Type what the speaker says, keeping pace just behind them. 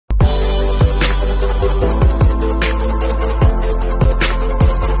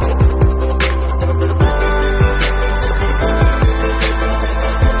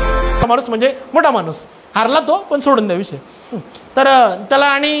म्हणजे मोठा माणूस, हारला तो पण सोडून द्या विषय. तर त्याला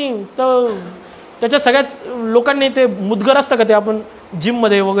आणि त्याच्या सगळ्याच लोकांनी ते मुदगर असतं का ते आपण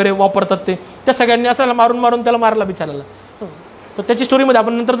जिममध्ये वगैरे वापरतात ते, त्या सगळ्यांनी असं मारून मारून त्याला मारला बिचारायला. तर त्याची स्टोरीमध्ये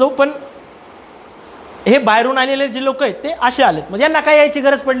आपण नंतर जाऊ. पण हे बाहेरून आलेले जे लोक आहेत ते असे आलेत, म्हणजे यांना काय यायची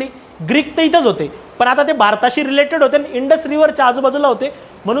गरज पडली. ग्रीक तर इथंच होते पण आता ते भारताशी रिलेटेड होते, इंडस रिव्हरच्या आजूबाजूला होते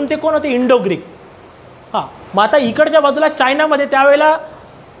म्हणून ते कोण होते, इंडो ग्रीक. हां, मग आता इकडच्या बाजूला चायनामध्ये त्यावेळेला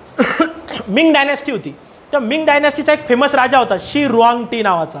मिंग डायनॅस्टी होती. त्या मिंग डायनॅस्टीचा एक फेमस राजा होता शी रुआंगटी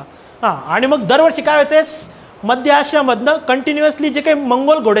नावाचा. हां, आणि मग दरवर्षी काय व्हायचं, मध्य आशियामधनं कंटिन्युअसली जे काही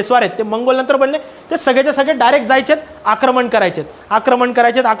मंगोल घोडेस्वार आहेत ते मंगोल नंतर बनले ते सगळेचे सगळे डायरेक्ट जायचेत, आक्रमण करायचेत.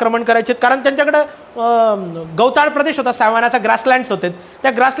 कारण त्यांच्याकडं गवताळ प्रदेश होता, सॅव्हानाचा ग्रासलँड्स होते.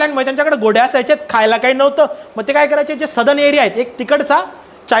 त्या ग्रासलँडमध्ये त्यांच्याकडे घोडे असायचे, खायला काही नव्हतं. मग ते काय करायचे, जे सदर्न एरिया आहेत, एक तिकडचा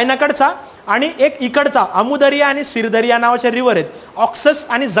चायनाकडचा आणि एक इकडचा अमुदरिया आणि सिरदरिया नावाचे रिव्हर आहेत, ऑक्सस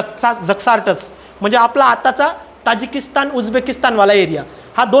आणि जक्सार्टस, म्हणजे आपला आताचा ताजिकिस्तान उझबेकिस्तानवाला एरिया.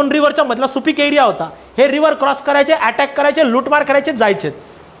 हा 2 रिव्हरच्या मधला सुपीक एरिया होता. हे रिव्हर क्रॉस करायचे, अटॅक करायचे, लूटमार करायचे, जायचे.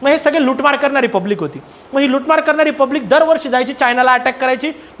 मग हे सगळे लूटमार करणारी पब्लिक होती. मग ही लूटमार करणारी पब्लिक दरवर्षी जायची, चायनाला अटॅक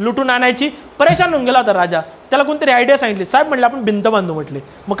करायची, लुटून आणायची. परेशान होऊन गेला होता राजा. त्याला कोणतरी आयडिया सांगितली, साहेब म्हटले आपण भिंत बांधू म्हटले.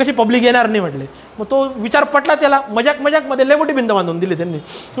 मग कशी पब्लिक येणार नाही म्हटले. मग तो विचार पटला त्याला, मजाकमध्ये लय मोठी भिंत बांधून दिली त्यांनी,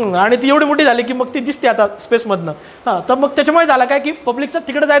 आणि ती एवढी मोठी झाली की मग ती दिसते आता स्पेसमधनं. हां, तर मग त्याच्यामुळे झाला काय की पब्लिकचा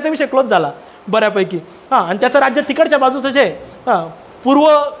तिकडे जायचा विषय क्लोज झाला बऱ्यापैकी. हां, आणि त्याचं राज्य तिकडच्या बाजूचं जे पूर्व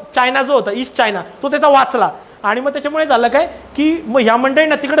चायना जो होता, ईस्ट चायना, तो त्याचा वाचला. आणि मग त्याच्यामुळे झालं काय की मग ह्या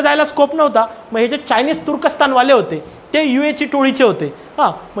मंडळींना तिकडे जायला स्कोप नव्हता. मग हे जे चायनीज तुर्कस्तानवाले होते ते UAची टोळीचे होते.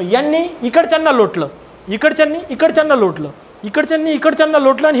 हां, मग यांनी इकडच्यांना लोटलं, इकडच्यांना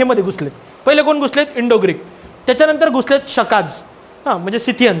लोटलं आणि हे मध्ये घुसलेत. पहिले कोण घुसलेत, इंडो ग्रीक. त्याच्यानंतर घुसलेत शकाज, हां म्हणजे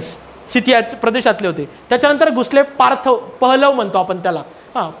सिथिया प्रदेशातले होते. त्याच्यानंतर घुसले पहलव म्हणतो आपण त्याला,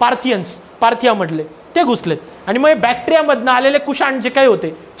 हां पार्थिया मधले ते घुसलेत. आणि मग बॅक्टेरियामधनं आलेले कुशाण जे काही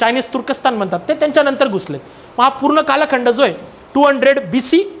होते, चायनीज तुर्कस्तान म्हणतात, ते त्यांच्यानंतर घुसलेत. मग हा पूर्ण कालखंड जो आहे 200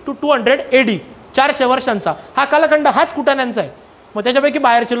 BC to 200 AD, 400 वर्षांचा हा कालखंड हाच कुटाण्यांचा आहे. मग त्याच्यापैकी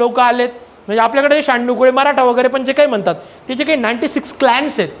बाहेरचे लोक आलेत, म्हणजे आपल्याकडे शांडुकुळे मराठा वगैरे पण जे काही म्हणतात ते जे काही 96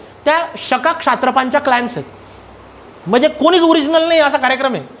 क्लॅन्स आहेत त्या शका क्षात्रपांच्या क्लॅन्स आहेत. म्हणजे कोणीच ओरिजिनल नाही असा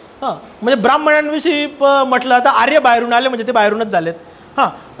कार्यक्रम आहे. हां, म्हणजे ब्राह्मणांविषयी म्हटलं तर आर्य बाहेरून आले म्हणजे ते बाहेरूनच झालेत. हां,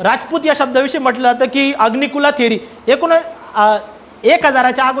 राजपूत या शब्दाविषयी म्हटलं जातं की अग्निकुला थेरी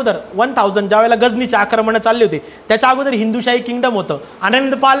 1000च्या अगोदर 1000 ज्यावेळेला गजनीचे आक्रमण चालले होते त्याच्या अगोदर हिंदुशाही किंगडम होतं.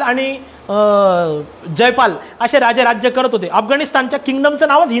 आनंदपाल आणि जयपाल असे राजे राज्य करत होते. अफगाणिस्तानच्या किंगडमचं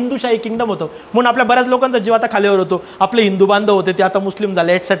नावच हिंदुशाही किंगडम होतं, म्हणून आपल्या बऱ्याच लोकांचा जीव आता खालीवर होतो. आपले हिंदू बांधव होते ते आता मुस्लिम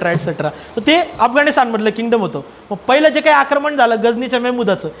झाले, एटसेट्रा. तर ते अफगाणिस्तानमधलं किंगडम होतं. मग पहिलं जे काही आक्रमण झालं गजनीच्या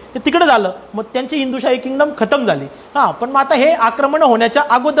मेहमुदाचं ते तिकडे झालं, मग त्यांची हिंदुशाही किंगडम खतम झाली. हां, पण मग आता हे आक्रमण होण्याच्या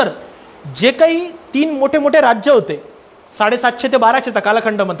अगोदर जे काही 3 मोठे राज्य होते, 750 ते 1200चा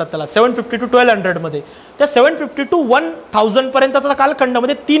कालखंड म्हणतात त्याला, 750 to 1200 मध्ये, त्या 750 to 1000 पर्यंतचा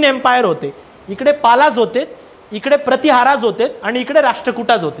कालखंडामध्ये 3 एम्पायर होते. इकडे पालाज होते, इकडे प्रतिहाराज होते आणि इकडे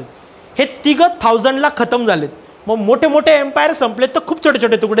राष्ट्रकुटाज होते. हे 1000ला खतम झालेत. मग मोठे एम्पायर संपलेत तर खूप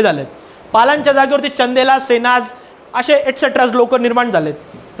छोटे तुकडे झालेत. पालांच्या जागेवरती चंदेला, सेनाज असे एटसेट्रा लोक निर्माण झालेत.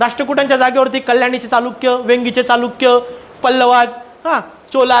 राष्ट्रकुटांच्या जागेवरती कल्याणीचे चालुक्य, वेंगीचे चालुक्य, पल्लवाज, हां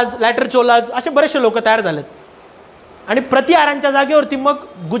चोलाज, लॅटर चोलाज असे बरेचसे लोक तयार झालेत. आणि प्रतिहारांच्या जागेवरती मग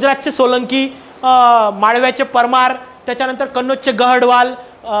गुजरातचे सोलंकी, माळव्याचे परमार, त्याच्यानंतर कन्नौजचे गहडवाल,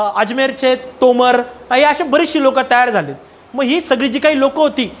 अजमेरचे तोमर, हे असे बरीचशी लोक तयार झालेत. मग ही सगळी जी काही लोक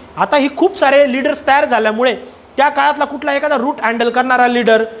होती, आता ही खूप सारे लीडर्स तयार झाल्यामुळे त्या काळातला कुठला एखादा रूट हँडल करणारा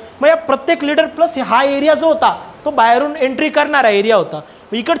लीडर, मग या प्रत्येक लीडर प्लस हा एरिया जो होता तो बाहेरून एंट्री करणारा एरिया होता.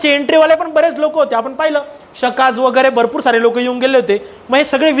 इकडचे एंट्रीवाले पण बरेच लोक होते. आपण पाहिलं शकाज वगैरे भरपूर सारे लोक येऊन गेले होते. मग हे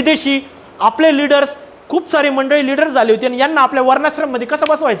सगळे विदेशी आपले लीडर्स, खूप सारी मंडळी लीडर झाली होती आणि यांना आपल्या वर्णाश्रममध्ये कसं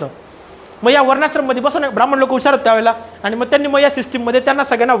बसवायचं. मग या वर्णाश्रममध्ये बसवणे ब्राह्मण लोक हुशार होते त्यावेळेला, आणि मग त्यांनी मग या सिस्टीममध्ये त्यांना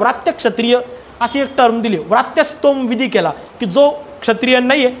सगळ्यांना व्रात्य क्षत्रिय अशी एक टर्म दिली. व्रात्यस्तोम विधी केला की जो क्षत्रिय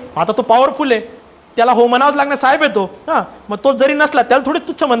नाही आहे आता तो पॉवरफुल आहे, त्याला हो म्हणावंच लागणार, साहेब येतो. हां, मग तो जरी नसला त्याला थोडी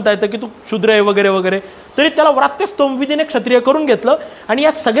तुच्छ म्हणता येतं की तू शूद्र आहे वगैरे, तरी त्याला व्रात्यस्तोम विधीने क्षत्रिय करून घेतलं. आणि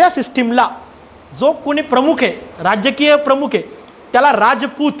या सगळ्या सिस्टीमला जो कोणी प्रमुख आहे, राजकीय प्रमुख आहे, त्याला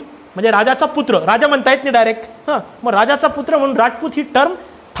राजपूत म्हणजे राजाचा पुत्र, राजा म्हणता येत नाही डायरेक्ट. हां, मग राजाचा पुत्र म्हणून राजपूत ही टर्म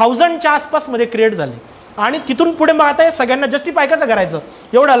 1000च्या आसपास मध्ये क्रिएट झाली. आणि तिथून पुढे मग आता हे सगळ्यांना जस्टिफाय कसं करायचं,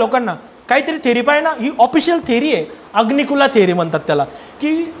 एवढ्या लोकांना काहीतरी थेरी पाहिजे ना. ही ऑफिशियल थेरी आहे, अग्निकुला थेरी म्हणतात त्याला,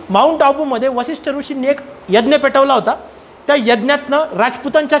 की माउंट आबूमध्ये वशिष्ठ ऋषींनी एक यज्ञ पेटवला होता. त्या यज्ञातनं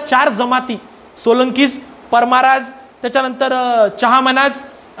राजपूतांच्या 4 जमाती, सोलंकीज, परमाराज, त्याच्यानंतर चहामनाज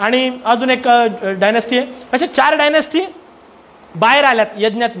आणि अजून एक डायनेस्टी आहे, अशा 4 डायनेस्टी बाहेर आल्यात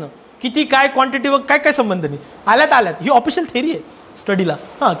यज्ञातनं. किती काय क्वांटिटी व काय काय संबंध नाही, आल्यात ही ऑफिशियल थेरी आहे स्टडीला.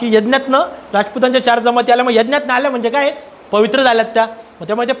 हां, की यज्ञातनं राजपूतांच्या 4 जमाती आल्या, मग यज्ञातनं आल्या म्हणजे काय, पवित्र झाल्यात त्या, मग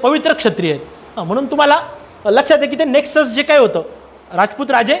त्यामुळे ते पवित्र क्षत्रिय आहेत. हां, म्हणून तुम्हाला लक्षात आहे की ते नेक्सस जे काय होतं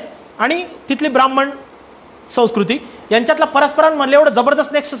राजपूत राजे आणि तिथली ब्राह्मण संस्कृती यांच्यातला परस्परांमधलं एवढं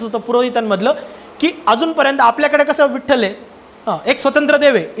जबरदस्त नेक्सस होतं पुरोहितांमधलं की अजूनपर्यंत आपल्याकडे कसं विठ्ठल आहे, एक स्वतंत्र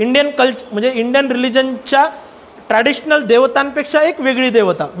देव आहे, इंडियन म्हणजे इंडियन रिलिजनच्या ट्रॅडिशनल देवतांपेक्षा एक वेगळी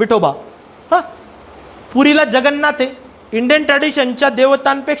देवता विठोबा. हां, पुरीला जगन्नाथ आहे, इंडियन ट्रॅडिशनच्या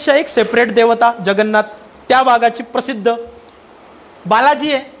देवतांपेक्षा एक सेपरेट देवता जगन्नाथ, त्या भागाची प्रसिद्ध.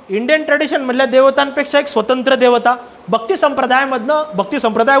 बालाजी आहे, इंडियन ट्रेडिशन मधल्या देवतांपेक्षा एक स्वतंत्र देवता. भक्ती संप्रदायामधनं भक्ती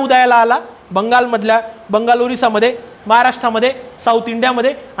संप्रदाय उदयाला आला बंगालमधल्या, बंगाल ओरिसामध्ये, महाराष्ट्रामध्ये, साऊथ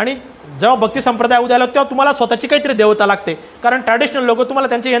इंडियामध्ये. आणि जेव्हा भक्ती संप्रदाय उदयाला तेव्हा तुम्हाला स्वतःची काहीतरी देवता लागते, कारण ट्रॅडिशनल लोक तुम्हाला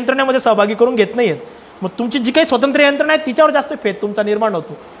त्यांच्या यंत्रणेमध्ये सहभागी करून घेत नाही आहेत. मग तुमची जी काही स्वतंत्र यंत्रणा आहे तिच्यावर जास्त फेथ तुमचा निर्माण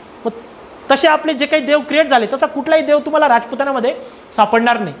होतो. मग तसे आपले जे काही देव क्रिएट झाले तसा कुठलाही देव तुम्हाला राजपुतानामध्ये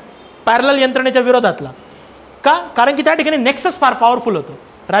सापडणार नाही पॅरलल यंत्रणेच्या विरोधातला. का? कारण की त्या ठिकाणी नेक्सस फार पॉवरफुल होतं,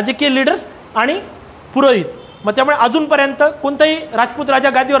 राजकीय लीडर्स आणि पुरोहित. मग त्यामुळे अजूनपर्यंत कोणताही राजपूत राजा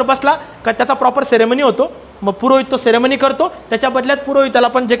गादीवर बसला का त्याचा प्रॉपर सेरेमनी होतो, मग पुरोहित तो सेरेमनी करतो, त्याच्या बदल्यात पुरोहिताला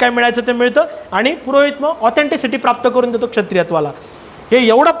पण जे काय मिळायचं ते मिळतं आणि पुरोहित मग ऑथेंटिसिटी प्राप्त करून देतो क्षत्रियत्वाला. हे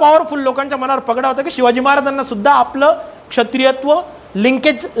एवढं पॉवरफुल लोकांच्या मनावर पगडा होता की शिवाजी महाराजांना सुद्धा आपलं क्षत्रियत्व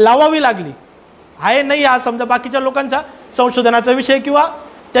लिंकेज लावावी लागली. आहे नाही हा समजा बाकीच्या लोकांचा संशोधनाचा विषय किंवा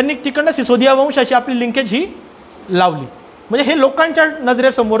त्यांनी तिकडनं सिसोदिया वंशाची आपली लिंकेज ही लावली. म्हणजे हे लोकांच्या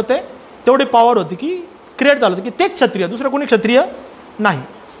नजरेसमोर ते तेवढी पॉवर होती की क्रिएट झालं होतं की तेच क्षत्रिय, दुसरं कोणी क्षत्रिय नाही.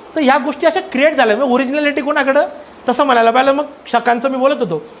 तर ह्या गोष्टी अशा क्रिएट झाल्या. मग ओरिजिनॅलिटी कोणाकडं तसं म्हणायला पाहिलं. मग शकांचं मी बोलत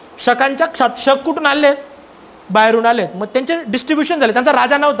होतो, शकांच्या शक कुठून आले आहेत, बाहेरून आलेत. मग त्यांचे डिस्ट्रीब्युशन झाले. त्यांचा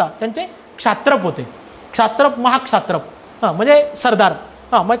राजा नव्हता, त्यांचे क्षात्रप होते, क्षात्रप महाक्षात्रप, हां म्हणजे सरदार.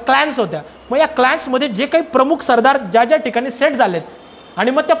 हां, मग क्लॅन्स होत्या. मग या क्लॅन्समध्ये जे काही प्रमुख सरदार ज्या ज्या ठिकाणी सेट झालेत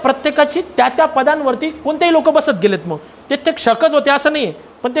आणि मग त्या प्रत्येकाची त्या त्या पदांवरती कोणतेही लोक बसत गेलेत. मग ते शकच होते असं नाही आहे,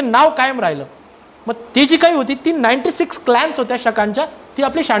 पण ते नाव कायम राहिलं. मग ती जी काही होती ती 96 क्लॅन्स होत्या शकांच्या, ती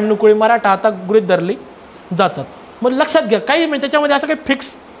आपली 96 कुळी मराठा आता गृहीत धरली जातात. मग लक्षात घ्या काही म्हणजे त्याच्यामध्ये असं काही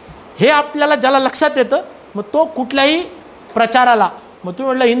फिक्स हे आपल्याला ज्याला लक्षात येतं मग तो कुठल्याही प्रचाराला, मग तुम्ही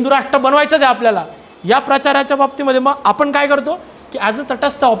म्हटलं हिंदू राष्ट्र बनवायचंच आहे आपल्याला, या प्रचाराच्या बाबतीमध्ये मग आपण काय करतो की ॲज अ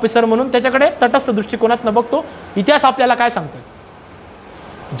तटस्थ ऑफिसर म्हणून त्याच्याकडे तटस्थ दृष्टिकोनातनं बघतो. इतिहास आपल्याला काय सांगतोय.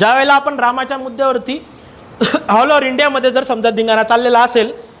 ज्या वेळेला आपण रामाच्या मुद्द्यावरती ऑल ओव्हर इंडियामध्ये जर समजा धिंगाणा चाललेला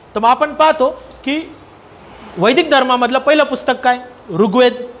असेल तर मग आपण पाहतो की वैदिक धर्मामधलं पहिलं पुस्तक काय,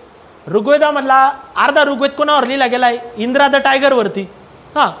 ऋग्वेद. ऋग्वेदामधला अर्धा ऋग्वेद कोणावर लिहिला गेला आहे, इंद्रा द टायगरवरती.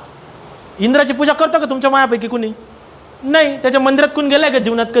 हां, इंद्राची पूजा करतो का तुमच्या मायापैकी कुणी? नाही. त्याच्या मंदिरात कोण गेलाय का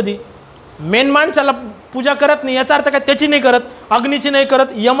जीवनात कधी? मेन माणसाला पूजा करत नाही याचा अर्थ काय त्याची नाही करत, अग्नीची नाही करत,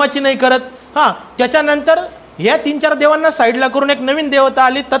 यमाची नाही करत. हां, त्याच्यानंतर या 3-4 देवांना साईडला करून एक नवीन देवता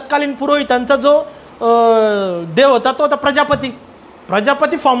आली. तत्कालीन पुरोहितांचा जो देव होता तो होता प्रजापती.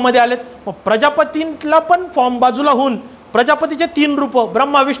 प्रजापती फॉर्ममध्ये आलेत. मग प्रजापतीला पण फॉर्म बाजूला होऊन प्रजापतीचे 3 रूप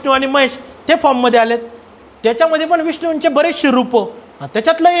ब्रह्मा विष्णू आणि महेश ते फॉर्ममध्ये आलेत. त्याच्यामध्ये पण विष्णूंचे बरेचसे रूप,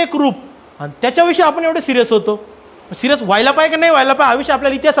 त्याच्यातलं एक रूप, आणि त्याच्याविषयी आपण एवढे सिरियस होतो. सिरियस व्हायला पाहिजे की नाही व्हायला पाहिजे हा विषय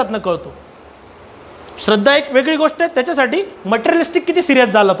आपल्याला इतिहासातनं कळतो. श्रद्धा एक वेगळी गोष्ट आहे, त्याच्यासाठी मटेरियलिस्टिक किती सिरियस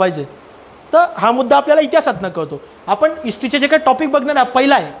झालं पाहिजे तर हा मुद्दा आपल्याला इतिहासातनं कळतो. आपण हिस्ट्रीचे जे काही टॉपिक बघणार आहे,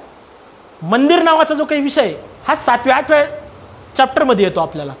 पहिला आहे मंदिर नावाचा जो काही विषय हा 7व्या-8व्या चॅप्टरमध्ये येतो.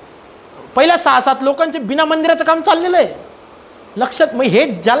 आपल्याला पहिल्या 6-7 लोकांचे बिना मंदिराचं काम चाललेलं आहे लक्षात. मग हे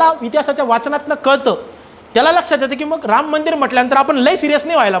ज्याला इतिहासाच्या वाचनातनं कळतं त्याला लक्षात येतं की मग राम मंदिर म्हटल्यानंतर आपण लय सिरियस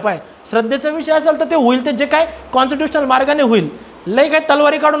नाही व्हायला पाहिजे. श्रद्धेचा विषय असेल तर ते होईल, ते जे काय कॉन्स्टिट्युशनल मार्गाने होईल. लय काय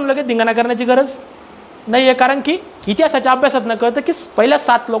तलवारी काढून लगेच धिंगाणा करण्याची गरज नाही आहे, कारण की इतिहासाच्या अभ्यासातनं कळतं की पहिल्या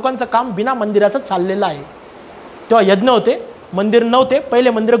 7 लोकांचं काम बिना मंदिराचं चाललेलं आहे. तेव्हा यज्ञ होते, मंदिर नव्हते. पहिले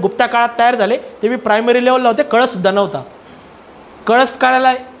मंदिर गुप्ता काळात तयार झाले, ते बी प्रायमरी लेवलला होते. कळससुद्धा नव्हता. कळस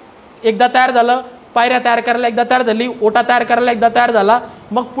काढायला एकदा तयार झालं, पायऱ्या तयार करायला एकदा तयार झाली, ओटा तयार करायला एकदा तयार झाला.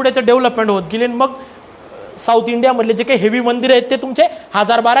 मग पुढे ते डेव्हलपमेंट होत गेली. मग साऊथ इंडियामधले जे काही हेवी मंदिर आहेत ते तुमचे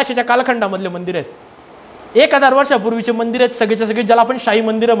 1000-1200च्या कालखंडामधले मंदिर आहेत. 1000 वर्षापूर्वीचे मंदिर आहेत सगळेच्या सगळे, ज्याला आपण शाही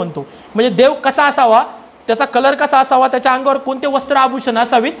मंदिरं म्हणतो. म्हणजे देव कसा असावा, त्याचा कलर कसा असावा, त्याच्या अंगावर कोणते वस्त्र आभूषण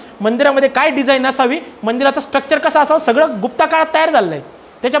असावीत, मंदिरामध्ये काय डिझाईन असावी, मंदिराचं स्ट्रक्चर कसं असावं, सगळं गुप्ता काळात तयार झालेलं आहे.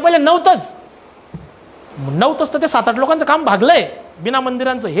 त्याच्या पहिले नव्हतंच तर ते 7-8 लोकांचं काम भागलंय बिना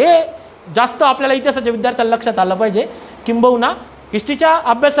मंदिरांचं. हे जास्त आपल्याला इतिहासाच्या विद्यार्थ्याला लक्षात आलं पाहिजे. किंबहुना हिस्ट्रीच्या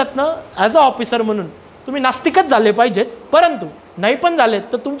अभ्यासातनं ॲज अ ऑफिसर म्हणून तुम्ही नास्तिकच झाले पाहिजेत, परंतु नाही पण झालेत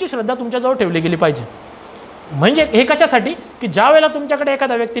तर तुमची श्रद्धा तुमच्याजवळ ठेवली गेली पाहिजे. म्हणजे हे कशासाठी की ज्या वेळेला तुमच्याकडे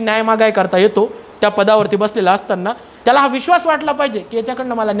एखादा व्यक्ती न्याय मागाय करता येतो त्या पदावरती बसलेला असताना त्याला हा विश्वास वाटला पाहिजे की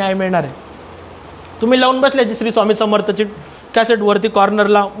याच्याकडनं मला न्याय मिळणार आहे. तुम्ही लावून बसले जी श्री स्वामी समर्थची कॅसेटवरती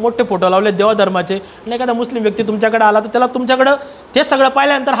कॉर्नरला मोठे फोटो लावले देवाधर्माचे, आणि एखादा मुस्लिम व्यक्ती तुमच्याकडे आला तर त्याला तुमच्याकडं ते सगळं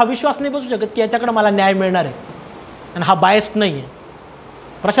पाहिल्यानंतर हा विश्वास नाही बसू शकत की याच्याकडे मला न्याय मिळणार आहे. आणि हा बायस नाही आहे.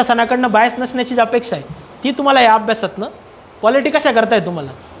 प्रशासनाकडनं बायस नसण्याचीच अपेक्षा आहे. ती तुम्हाला या अभ्यासातनं क्वालिटी कशा करताय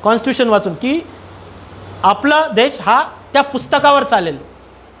तुम्हाला कॉन्स्टिट्यूशन वाचून, की आपला देश हा त्या पुस्तकावर चालेल,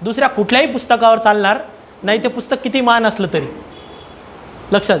 दुसऱ्या कुठल्याही पुस्तकावर चालणार नाही. ते पुस्तक किती महान असलं तरी.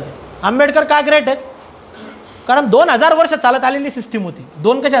 लक्षात घ्या, आंबेडकर काय ग्रेट आहेत, कारण 2000 वर्ष चालत आलेली सिस्टीम होती.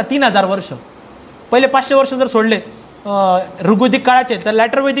 3,000 वर्ष. पहिले 500 वर्ष जर सोडले ऋग्वेदिक काळाचे, तर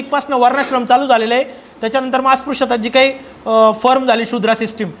लॅटर वैदिकपासून वर्णाश्रम चालू झालेले आहे. त्याच्यानंतर मग अस्पृश्यता जी काही फॉर्म झाली शूद्रा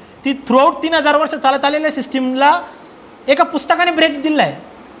सिस्टीम, ती थ्रूआउट 3000 वर्ष चालत आलेल्या सिस्टीमला एका पुस्तकाने ब्रेक दिला आहे.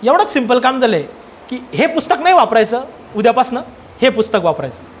 एवढंच सिंपल काम झालं आहे की हे पुस्तक नाही वापरायचं, उद्यापासनं हे पुस्तक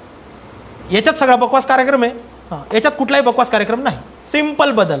वापरायचं. याच्यात सगळा बकवास कार्यक्रम आहे. याच्यात कुठलाही बकवास कार्यक्रम नाही.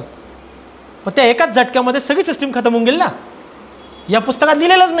 सिंपल बदल. मग त्या एकाच झटक्यामध्ये सगळी सिस्टीम खतम होऊन गेली ना. या पुस्तकात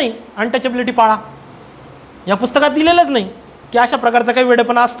लिहिलेलंच नाही अनटचेबिलिटी पाळा. या पुस्तकात लिहिलेलंच नाही की अशा प्रकारचा काही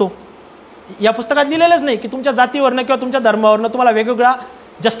वेडेपणा असतो. या पुस्तकात लिहिलेलंच नाही की तुमच्या जातीवरनं किंवा तुमच्या धर्मावरनं तुम्हाला वेगवेगळा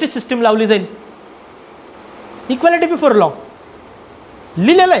जस्टिस सिस्टीम लावली जाईल. इक्वॅलिटी बिफोर लॉ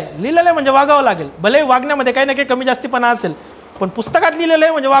लिहिलेलं आहे म्हणजे वागावं लागेल. भले वागण्यामध्ये काही ना काही कमी जास्तीपणा असेल, पण पुस्तकात लिहिलेलं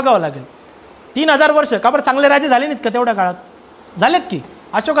आहे म्हणजे वागावं लागेल. 3000 वर्ष का बरं चांगले राजे झाले नाहीत का तेवढ्या काळात? झालेत की.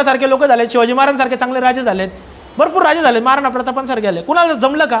 अशोकासारखे लोक झाले, शिवाजी महाराजांसारखे चांगले राजे झालेत, भरपूर राजे झाले, महाराणा प्रतापांसारखे आले. कुणाला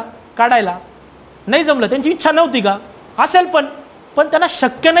जमलं का काढायला? नाही जमलं. त्यांची इच्छा नव्हती का? असेल, पण त्यांना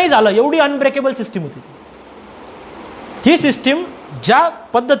शक्य नाही झालं. एवढी अनब्रेकेबल सिस्टीम होती ही. सिस्टीम ज्या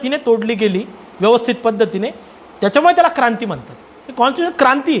पद्धतीने तोडली गेली व्यवस्थित पद्धतीने, त्याच्यामुळे त्याला क्रांती म्हणतात. कॉन्स्टिट्यूशन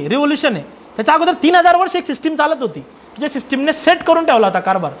क्रांती, रिव्होल्युशन आहे. त्याच्या अगोदर 3000 वर्ष एक सिस्टीम चालत होती, ज्या सिस्टीमने सेट करून ठेवला होता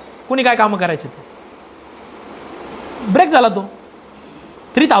कारभार. कुणी काय कामं करायचे ते ब्रेक झाला तो.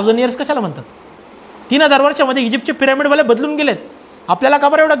 3000 इयर्स कशाला म्हणतात? 3000 वर्षामध्ये इजिप्तचे पिरॅमिडवाले बदलून गेलेत. आपल्याला का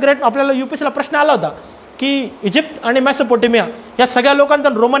बरं एवढा ग्रेट? आपल्याला UPSCला प्रश्न आला होता की इजिप्त आणि मेसोपोटेमिया या सगळ्या लोकांचा,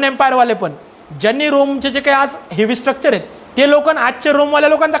 रोमन एम्पायरवाले पण, ज्यांनी रोमचे जे काही आज हेवी स्ट्रक्चर आहेत, ते लोक आजच्या रोमवाल्या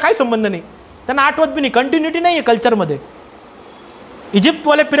लोकांचा काही संबंध नाही. त्यांना आठवत बी नाही. कंटिन्युटी नाही आहे कल्चरमध्ये.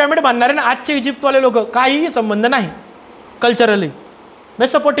 इजिप्तवाले पिरॅमिड बांधणारे ना आजचे इजिप्तवाले लोक काहीही संबंध नाही कल्चरली.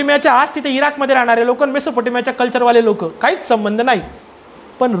 मेसोपोटेमियाच्या आज तिथे इराकमध्ये राहणारे लोक, मेसोपोटेमियाच्या कल्चरवाले लोक काहीच संबंध नाही.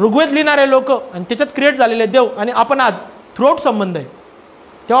 पण ऋग्वेद लिहिणारे लोक आणि त्याच्यात क्रिएट झालेले देव आणि आपण आज थ्रूआउट संबंध आहे.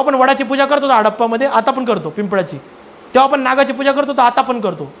 तेव्हा आपण वडाची पूजा करतो हडप्पामध्ये, आता पण करतो पिंपळाची. तेव्हा आपण नागाची पूजा करतो, तर आता पण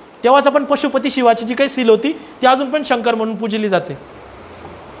करतो. तेव्हाच आपण पशुपती शिवाची जी काही सील होती ती अजून पण शंकर म्हणून पूजली जाते.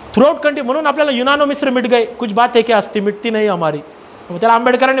 Throughout country. म्हणून आपल्याला युनानो मिस्र मिट गए, कुछ बात है क्या असती मिटती नाही हमारी. त्याला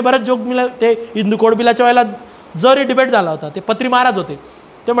आंबेडकरांनी बरेच जोक मिळाले. ते हिंदू कोड बिलाच्या वेळेला जरी डिबेट झाला होता, ते पत्री महाराज होते.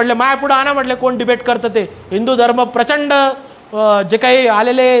 ते म्हटले माया पुढे आणा, म्हटले कोण डिबेट करतं ते. हिंदू धर्म प्रचंड जे काही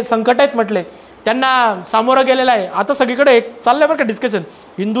आलेले संकट आहेत म्हटले त्यांना सामोरं गेलेलं आहे. आता सगळीकडे एक चाललंय बरं का डिस्कशन,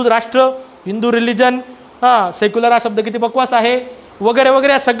 हिंदू राष्ट्र, हिंदू रिलिजन, सेक्युलर हा शब्द किती बकवास आहे वगैरे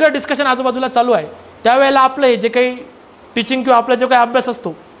वगैरे, सगळं डिस्कशन आजूबाजूला चालू आहे. त्यावेळेला आपलं जे काही टीचिंग किंवा आपला जो काही अभ्यास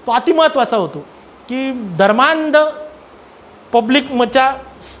असतो तो अतिमहत्त्वाचा होतो की धर्मांध पब्लिकच्या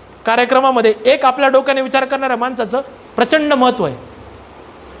कार्यक्रमामध्ये एक आपल्या डोक्याने विचार करणाऱ्या माणसाचं प्रचंड महत्त्व आहे.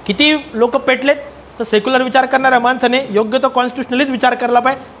 किती लोक पेटलेत तर सेक्युलर विचार करणाऱ्या माणसाने योग्य तो कॉन्स्टिट्युशनलीच विचार करायला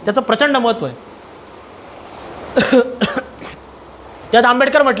पाहिजे. त्याचं प्रचंड महत्त्व आहे. त्यात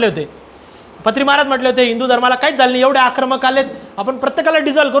आंबेडकर म्हटले होते, पत्री महाराज म्हटले होते, हिंदू धर्माला काहीच झालं नाही, एवढे आक्रमक आलेत, आपण प्रत्येकाला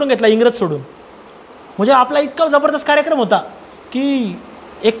डिझॉल्व्ह करून घेतला इंग्रज सोडून. म्हणजे आपला इतका जबरदस्त कार्यक्रम होता की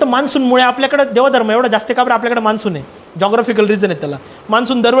एक तर मान्सूनमुळे आपल्याकडे देवधर्म एवढा जास्त का बरं आपल्याकडे मान्सून आहे. जॉग्राफिकल रिझन आहे त्याला.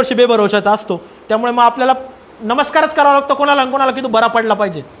 मान्सून दरवर्षी बेभरवशाचा असतो, त्यामुळे मग आपल्याला नमस्कारच करावा लागतो कोणाला कोणाला की तो बरा पडला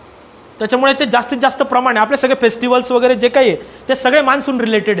पाहिजे. त्याच्यामुळे ते जास्तीत जास्त प्रमाणे आपले सगळे फेस्टिवल्स वगैरे जे काही आहे ते सगळे मान्सून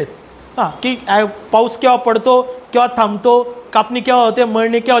रिलेटेड आहेत. की पाऊस केव्हा पडतो, केव्हा थांबतो, कापणी केव्हा होते,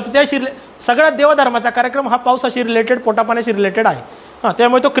 मळणी केव्हा होते, त्याशी सगळ्या देवधर्माचा कार्यक्रम हा पावसाशी रिलेटेड, पोटापाण्याशी रिलेटेड आहे.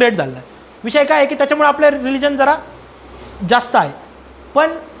 त्यामुळे तो क्रिएट झाला आहे. विषय काय आहे की त्याच्यामुळे आपलं रिलिजन जरा जास्त आहे.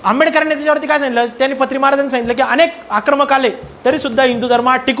 पण आंबेडकरांनी त्याच्यावरती काय सांगितलं, त्यांनी पत्री महाराजांनी सांगितलं की अनेक आक्रमक आले तरी सुद्धा हिंदू धर्म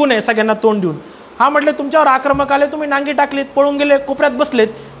हा टिकून आहे सगळ्यांना तोंड देऊन. म्हटले तुमच्यावर आक्रमक आले, तुम्ही नांगी टाकलीत, पळून गेले, कोपऱ्यात बसलेत,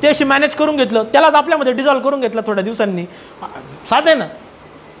 ते अशी मॅनेज करून घेतलं, त्यालाच आपल्यामध्ये डिझॉल्व्ह करून घेतलं थोड्या दिवसांनी. साधे ना.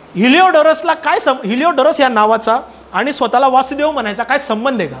 हिलिओडोरसला काय हिलिओडोरस या नावाचा आणि स्वतःला वासुदेव म्हणायचा काय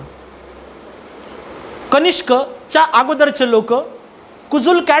संबंध आहे का? कनिष्कच्या अगोदरचे लोक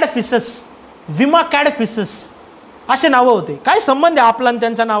कुजुल कॅडफिसस, विमा कॅडफिसस असे नावं होते. काय संबंध आहे आपला आणि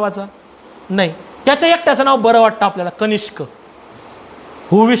त्यांच्या नावाचा? नाही. त्याचं एकट्याचं नाव बरं वाटतं आपल्याला, कनिष्क,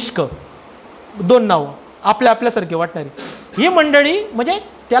 हुविष्क, दोन नावं आपल्यासारखे वाटणारी. ही मंडळी म्हणजे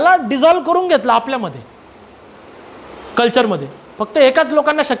त्याला डिझॉल्व्ह करून घेतलं आपल्यामध्ये. कल्चरमध्ये. फक्त एकाच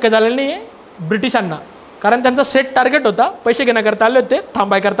लोकांना शक्य झालेलं नाही आहे, ब्रिटिशांना, कारण त्यांचा सेट टार्गेट होता. पैसे घेण्याकरता आले होते,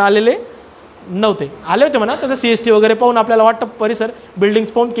 थांबायकरता आलेले नव्हते. आले होते म्हणा तसं CST वगैरे पाहून आपल्याला वाटतं, परिसर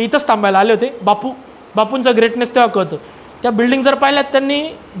बिल्डिंग्स पाहून की इथंच थांबायला आले होते. बापूंचं ग्रेटनेस तेव्हा कळतं. त्या बिल्डिंग जर पाहिल्यात त्यांनी,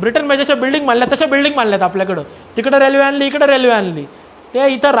 ब्रिटनमध्ये जशा बिल्डिंग मानल्या तशा बिल्डिंग मानल्यात आपल्याकडं. तिकडं रेल्वे आणली, इकडं रेल्वे आणली. ते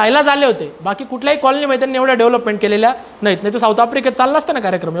इथं राहायला झाले होते. बाकी कुठल्याही कॉलनीमध्ये त्यांनी एवढ्या डेव्हलपमेंट केलेल्या नाहीत. नाही तर साऊथ आफ्रिकेत चालला असता ना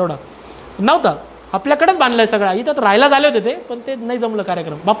कार्यक्रम, एवढा नव्हता. आपल्याकडेच बांधलाय सगळा. इथं तर राहायला झाले होते ते, पण ते नाही जमलं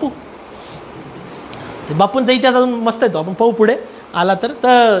कार्यक्रम. बापूंचा इतिहास अजून मस्त येतो, आपण पाहू पुढे आला तर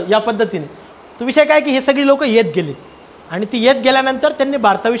या पद्धतीने. तो विषय काय की हे सगळी लोक येत गेली आणि ती येत गेल्यानंतर त्यांनी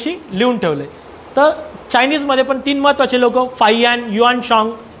भारताविषयी लिहून ठेवले. तर चायनीजमध्ये पण 3 महत्त्वाचे लोक, फाइयान,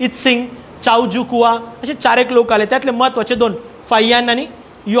 युआनशांग, इत्सिंग, चाओजुकुआ असे 4 एक लोक आले. त्यातले महत्त्वाचे 2 फाइयान आणि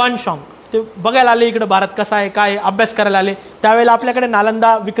युआनशांग. ते बघायला आले इकडे भारत कसा आहे काय, अभ्यास करायला आले. त्यावेळेला आपल्याकडे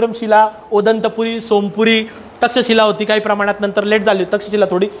नालंदा, विक्रमशिला, ओदंतपुरी, सोमपुरी, तक्षशिला होती काही प्रमाणात. नंतर लेट झाली होती, तक्षशिला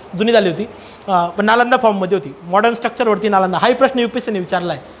थोडी जुनी झाली होती, पण नालंदा फॉर्ममध्ये होती. मॉडर्न स्ट्रक्चरवरती नालंदा. हाही प्रश्न UPSCने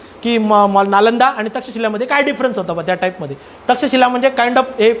विचारला आहे की नालंदा आणि तक्षशिलामध्ये काय डिफरन्स होता बा त्या टाईपमध्ये. तक्षशिला म्हणजे काइंड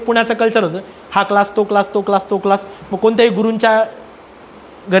ऑफ हे पुण्याचं कल्चर होतं. हा क्लास, तो क्लास, तो क्लास, तो क्लास. मग कोणत्याही गुरूंच्या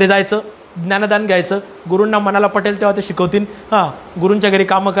घरी जायचं, ज्ञानदान घ्यायचं, गुरूंना मनाला पटेल तेव्हा ते शिकवतील. गुरूंच्या घरी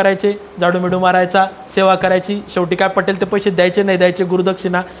कामं करायचे, झाडू मिडू मारायचा, सेवा करायची, शेवटी काय पटेल ते पैसे द्यायचे नाही द्यायचे,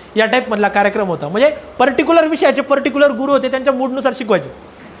 गुरुदक्षिणा, या टाईपमधला कार्यक्रम होता. म्हणजे पर्टिक्युलर विषयाचे पर्टिक्युलर गुरु होते, त्यांच्या मूडनुसार शिकवायचे.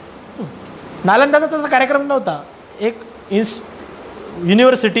 नालंदाचा तसा कार्यक्रम नव्हता. एक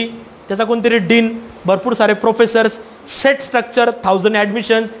युनिव्हर्सिटी, त्याचा कोणतरी डीन, भरपूर सारे professors, set structure, 1000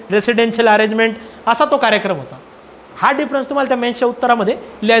 admissions, residential arrangement, असा तो कार्यक्रम होता. हा डिफरन्स तुम्हाला त्या मेन्सच्या उत्तरामध्ये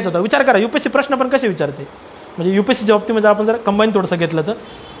लिहायचा होता. विचार करा UPSC प्रश्न पण कसे विचारते. म्हणजे UPSCच्या बाबतीमध्ये आपण जर कंबाईन थोडंसं घेतलं तर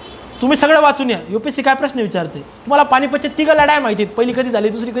तुम्ही सगळं वाचून या. UPSC काय प्रश्न विचारते. तुम्हाला पानिपतचे 3 लढाई माहिती आहेत. पहिली कधी झाली,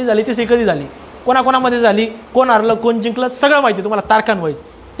 दुसरी कधी झाली, तिसरी कधी झाली, कोणाकोणामध्ये झाली, कोण हरलं, कोण जिंकलं, सगळं माहिती तुम्हाला तारखांवाईज.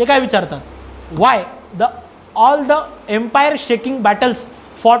 ते काय विचारतात, Y all the empire shaking battles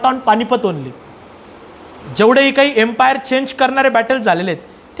fought on Panipat only. जेवढेही काही एम्पायर चेंज करणारे बॅटल्स झालेले आहेत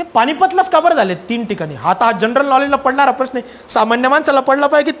ते पानिपतलाच का बरं झाले 3 ठिकाणी. हा जनरल नॉलेजला पडणारा प्रश्न आहे. सामान्य माणसाला पडला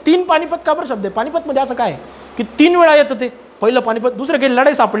पाहिजे की 3 पानिपत का बरं शब्द आहे. पानिपतमध्ये असं काय की 3 वेळा येतं ते. पहिलं पानिपत, दुसरं काही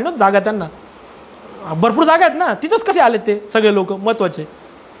लढाई सापडली ना जागा, त्यांना भरपूर जागा आहेत ना, तिथंच कसे आले ते सगळे लोक महत्त्वाचे.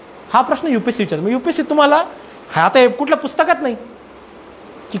 हा प्रश्न UPSC विचार. मग UPSC तुम्हाला हा आता कुठल्या पुस्तकात नाही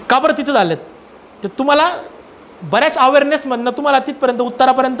की का बरं तिथं झालेत. ते तुम्हाला बऱ्याच अवेअरनेसमधनं तुम्हाला तिथपर्यंत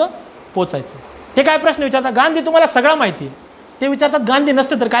उत्तरापर्यंत पोचायचं. ते काय प्रश्न विचारतात, गांधी तुम्हाला सगळं माहिती आहे. ते विचारतात गांधी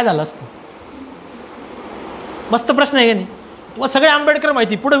नसते तर काय झालं असतं. मस्त प्रश्न आहे की नाही. तुम्हाला सगळे आंबेडकर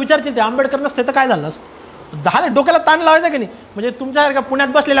माहिती, पुढे विचारतील ते आंबेडकर नसते तर काय झालं असतं. झालं डोक्याला ताण लावायचा की नाही. म्हणजे तुमच्या पुण्यात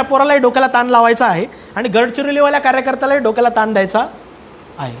बसलेल्या पोरालाही डोक्याला ताण लावायचा आहे आणि गडचिरोलीवाल्या कार्यकर्त्यालाही डोक्याला ताण द्यायचा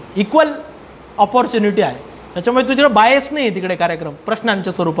आहे. इक्वल ऑपॉर्च्युनिटी आहे. त्याच्यामुळे तुझ्याकडे बायस नाही आहे तिकडे कार्यक्रम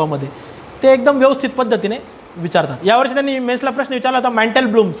प्रश्नांच्या स्वरूपामध्ये. ते एकदम व्यवस्थित पद्धतीने विचारतात. यावर्षी त्यांनी मेन्सला प्रश्न विचारला होता मॅन्टल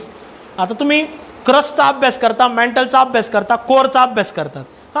ब्लूम्स. आता तुम्ही क्रसचा अभ्यास करता, मेंटलचा अभ्यास करता, कोरचा अभ्यास करतात.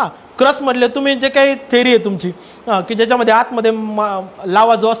 क्रसमधले तुम्ही जे काही थेरी आहे तुमची की ज्याच्यामध्ये आतमध्ये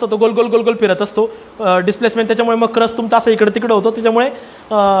लावा जो असतो तो गोल गोल गोल गोल फिरत असतो, डिस्प्लेसमेंट, त्याच्यामुळे मग क्रस तुमचा असं इकडे तिकडे होतो. त्याच्यामुळे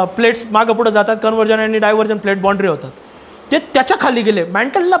प्लेट्स मागं पुढे जातात, कन्व्हर्जन आणि डायव्हर्जन प्लेट बाउंड्री होतात. ते त्याच्या खाली गेले.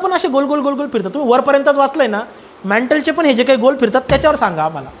 मेंटलला पण असे गोल गोल गोल गोल फिरतात. तुम्ही वरपर्यंतच वाचलंय ना, मेंटलचे पण हे जे काही गोल फिरतात त्याच्यावर सांगा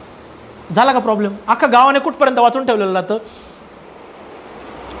आम्हाला. झाला का प्रॉब्लेम. अख्खा गावाने कुठपर्यंत वाचून ठेवलेलं जातं.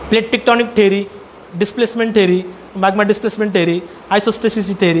 Plate tectonic theory, displacement theory, magma displacement theory, आयसोस्टेसिस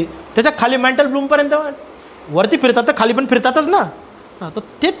theory, त्याच्या खाली मेंटल ब्लूमपर्यंत वरती फिरतात तर खाली पण फिरतातच ना.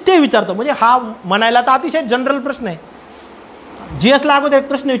 तर ते विचारतं. म्हणजे हा म्हणायला तर अतिशय जनरल प्रश्न आहे. GSला अगोदर एक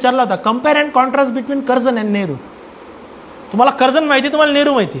प्रश्न विचारला होता, compare and contrast between Curzon and Nehru. तुम्हाला कर्जन माहिती, तुम्हाला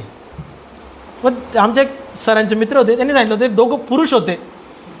नेहरू माहिती. पण आमचे सरांचे मित्र होते, त्यांनी सांगितलं होते दोघं पुरुष होते.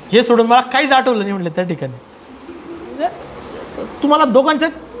 हे सोडून मला काहीच आठवलं नाही म्हटलं त्या ठिकाणी. तुम्हाला दोघांचे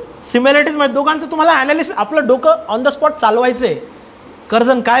सिमिलॅरिटीज माहिती, दोघांचं तुम्हाला ॲनालिसिस, आपलं डोकं ऑन द स्पॉट चालवायचं आहे.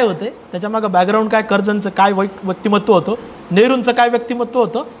 कर्जन काय होते, त्याच्यामागं बॅकग्राऊंड काय, कर्जनचं काय व्यक्तिमत्व होतं, नेहरूंचं काय व्यक्तिमत्व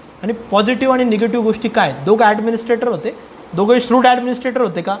होतं आणि पॉझिटिव्ह आणि निगेटिव्ह गोष्टी काय. दोघं ॲडमिनिस्ट्रेटर होते, दोघंही श्रूड ॲडमिनिस्ट्रेटर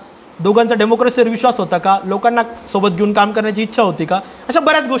होते का, दोघांचा डेमोक्रेसीवर विश्वास होता का, लोकांना सोबत घेऊन काम करण्याची इच्छा होती का, अशा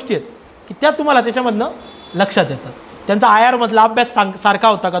बऱ्याच गोष्टी आहेत की त्या तुम्हाला त्याच्यामधनं लक्षात येतात. त्यांचा IR मधला अभ्यास सारखा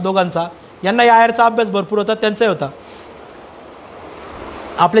होता का दोघांचा. यांना IRचा अभ्यास भरपूर होता, त्यांचाही होता.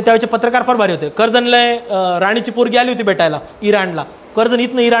 आपले त्यावेळेचे पत्रकार फार भारी होते. कर्जनला राणीची पोरगी आली होती भेटायला इराणला. कर्जन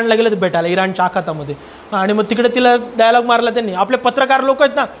इथनं इराणला गेलं भेटायला, इराणच्या आखातामध्ये, आणि मग तिकडे तिला डायलॉग मारला त्यांनी. आपले पत्रकार लोक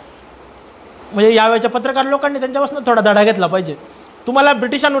आहेत ना, म्हणजे यावेळेच्या पत्रकार लोकांनी त्यांच्यापासून थोडा धडा घेतला पाहिजे. तुम्हाला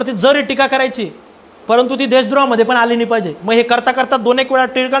ब्रिटिशांवरती जर टीका करायची परंतु ती देशद्रोहामध्ये पण आली नाही पाहिजे. मग हे करता करता 2-1 वेळा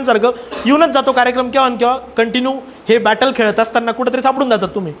टिळकांसारखं येऊनच जातो कार्यक्रम केव्हा किंवा कंटिन्यू हे बॅटल खेळत असताना कुठेतरी सापडून जातात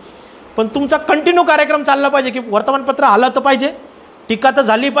तुम्ही. पण तुमचा कंटिन्यू कार्यक्रम चालला पाहिजे की वर्तमानपत्र आलं तर पाहिजे, टीका तर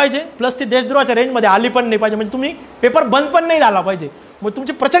झाली पाहिजे, प्लस ती देशद्रोहाच्या रेंजमध्ये आली पण नाही पाहिजे. म्हणजे तुम्ही पेपर बंद पण नाही झाला पाहिजे. मग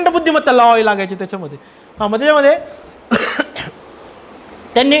तुमची प्रचंड बुद्धिमत्ता लावावी लागायची त्याच्यामध्ये. मग त्याच्यामध्ये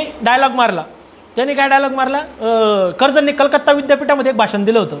त्यांनी डायलॉग मारला. त्यांनी काय डायलॉग मारला, कर्जननी कलकत्ता विद्यापीठामध्ये एक भाषण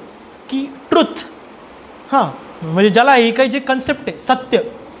दिलं होतं की ट्रुथ, म्हणजे ज्याला ही काही जी कन्सेप्ट आहे सत्य,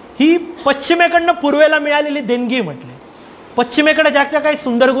 ही पश्चिमेकडनं पूर्वेला मिळालेली देणगी आहे म्हटले. पश्चिमेकडे ज्या ज्या काही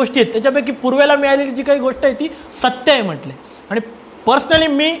सुंदर गोष्टी आहेत त्याच्यापैकी पूर्वेला मिळालेली जी काही गोष्ट आहे ती सत्य आहे म्हटले. आणि पर्सनली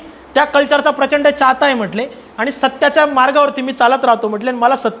मी त्या कल्चरचा प्रचंड चाहता आहे म्हटले आणि सत्याच्या मार्गावरती मी चालत राहतो म्हटले आणि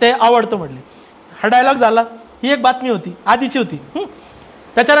मला सत्य आवडतं म्हटले. हा डायलॉग झाला. ही एक बातमी होती, आधीची होती.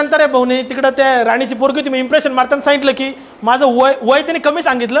 त्याच्यानंतर आहे भाऊने तिकडं त्या राणीची पोरगी होती, मी इम्प्रेशन मारताना सांगितलं की माझं वय त्यांनी कमी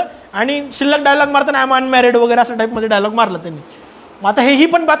सांगितलं आणि शिल्लक डायलॉग मारताना आय एम अनमॅरिड वगैरे असं टाईपमध्ये डायलॉग मारलं त्यांनी. मग आता ही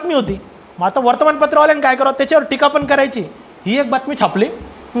पण बातमी होती. मग आता वर्तमानपत्रवाल्याने काय करावं, त्याच्यावर टीका पण करायची. ही एक बातमी छापली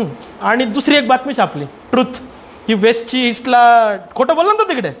आणि दुसरी एक बातमी छापली ट्रुथ, ही वेस्टची ईस्टला खोटं बोललं ना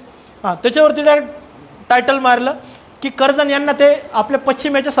तिकडे. त्याच्यावरती टायटल मारलं की कर्जन यांना ते आपल्या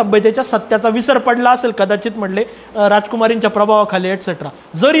पश्चिमेच्या सभ्यतेच्या सत्याचा विसर पडला असेल कदाचित म्हटले, राजकुमारींच्या प्रभावाखाली एटसेट्रा.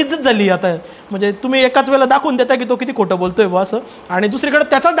 जर इज्जत झाली आता, म्हणजे तुम्ही एकाच वेळेला दाखवून देता की तो किती खोटं बोलतोय बा असं, आणि दुसरीकडे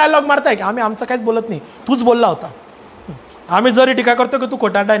त्याचा डायलॉग मारताय की आम्ही आमचं काहीच बोलत नाही, तूच बोलला होता, आम्ही जरी टीका करतो की तू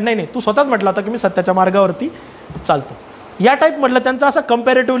खोटा नाही, तू स्वतःच म्हटला होता की मी सत्याच्या मार्गावरती चालतो. या टाईप म्हटलं त्यांचा असा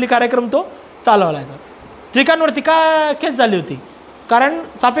कम्पॅरेटिव्हली कार्यक्रम तो चालवला जायचा. टिकांवरती काय केस झाली होती, कारण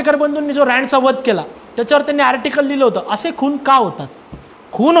चापेकर बंधूंनी जो रँडचा वध केला त्याच्यावर त्यांनी आर्टिकल लिहिलं होतं, असे खून का होतात.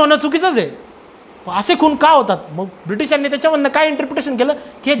 खून होणं चुकीचंच आहे, असे खून का होतात. मग ब्रिटिशांनी त्याच्यामधनं काय इंटरप्रिटेशन केलं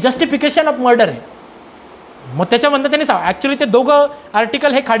की हे जस्टिफिकेशन ऑफ मर्डर आहे. मग त्याच्यामधनं त्यांनी ॲक्च्युली ते दोघं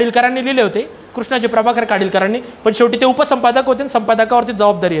आर्टिकल हे खाडीलकरांनी लिहिले होते, कृष्णाजी प्रभाकर खाडीलकरांनी, पण शेवटी ते उपसंपादक होते आणि संपादकावरती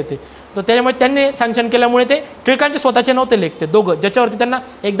जबाबदारी येते. तर त्याच्यामुळे त्यांनी सँक्शन केल्यामुळे ते टिळकांचे स्वतःचे नव्हते लेख ते दोघं, ज्याच्यावरती त्यांना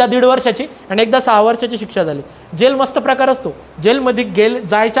एकदा 1.5 वर्षाची आणि एकदा 6 वर्षाची शिक्षा झाली. जेल मस्त प्रकार असतो, जेलमध्ये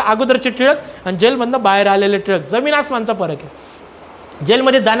जायच्या अगोदरचे टिळक आणि जेलमधनं बाहेर आलेले टिळक जमीन आसमानचा फरक आहे.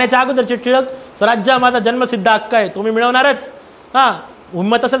 जेलमध्ये जाण्याच्या अगोदरचे टिळक, स्वराज्य माझा जन्मसिद्ध हक्क आहे, तुम्ही मिळवणारच,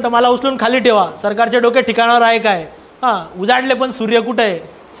 हिंमत असेल तर मला उचलून खाली ठेवा, सरकारचे डोके ठिकाणावर आहे काय, उजाडले पण सूर्य कुठे आहे,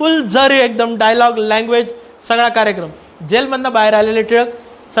 फुल जर एकदम डायलॉग लँग्वेज सगळा कार्यक्रम. जेलमधनं बाहेर आलेले टिळक,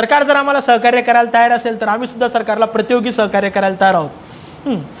 सरकार जर आम्हाला सहकार्य करायला तयार असेल तर आम्ही सुद्धा सरकारला प्रतियोगी सहकार्य करायला तयार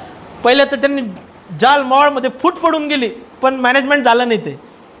आहोत. पहिले तर त्यांनी जाल मावळमध्ये फूट पडून गेली पण मॅनेजमेंट झालं नाही. ते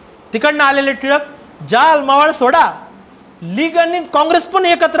तिकडनं आलेले टिळक, जाल मावळ सोडा, लीग आणि काँग्रेस पण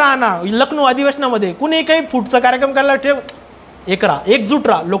एकत्र आणा, लखनौ अधिवेशनामध्ये कुणी काही फूटचा कार्यक्रम करायला ठेव, एकजूट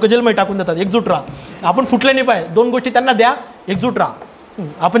राहा. लोक जेलमध्ये टाकून देतात, एकजूट राहा, आपण फुटले नाही पाहिजे, 2 गोष्टी त्यांना द्या, एकजूट राहा,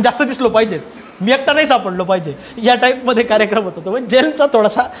 आपण जास्त दिसलो पाहिजे, मी एकटा नाही सापडलो पाहिजे, या टाईपमध्ये कार्यक्रम होत होतो. म्हणजे जेलचा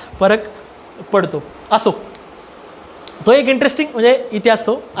थोडासा फरक पडतो. असो, तो एक इंटरेस्टिंग म्हणजे इतिहास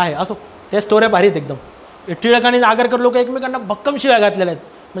तो आहे. असो, त्या स्टोऱ्या भारी आहेत एकदम. टिळक आणि आगरकर लोक एकमेकांना भक्कम शिव्या घातलेल्या आहेत.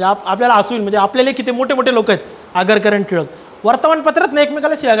 म्हणजे आपल्याला हसू येईल, म्हणजे आपल्याला किती मोठे मोठे लोक आहेत आगरकर आणि टिळक. वर्तमानपत्रात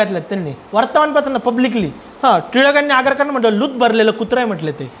एकमेकाला शिव्या घातल्यात त्यांनी, वर्तमानपत्रानं पब्लिकली. टिळकांनी आगरकरांना म्हटलं लूत भरलेलं कुत्रं आहे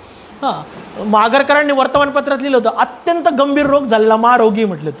म्हटले ते. मग आगरकरांनी वर्तमानपत्रात लिहिलं होतं अत्यंत गंभीर रोग झालेला महारोगी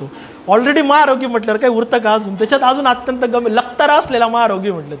म्हटले. तो ऑलरेडी महारोगी म्हटल्यावर काही उरतं का अजून, त्याच्यात अजून अत्यंत गंभीर लखतारा असलेला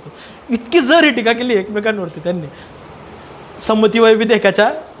महारोगी म्हटले. तो इतकी जर ही टीका केली एकमेकांवरती त्यांनी संमती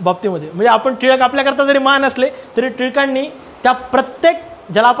विधेयकाच्या बाबतीमध्ये. म्हणजे आपण टिळक आपल्याकरता जरी महान असले तरी टिळकांनी त्या प्रत्येक,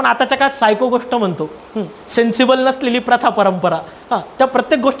 ज्याला आपण आताच्या काळात सायको गोष्ट म्हणतो, सेन्सिबल नसलेली प्रथा परंपरा, त्या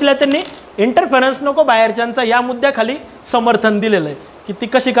प्रत्येक गोष्टीला त्यांनी इंटरफरन्स नको बाहेरच्यांचा या मुद्द्याखाली समर्थन दिलेलं आहे की ती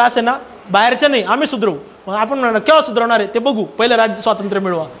कशी का असे ना, बाहेरच्या नाही आम्ही सुधरवू. मग आपण म्हणणार केव्हा सुधारणार आहे ते बघू, पहिलं राज्य स्वातंत्र्य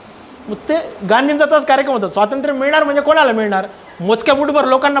मिळवा. मग ते गांधींचा तोच कार्यक्रम होता. स्वातंत्र्य मिळणार म्हणजे कोणाला मिळणार, मोजक्या मुठभर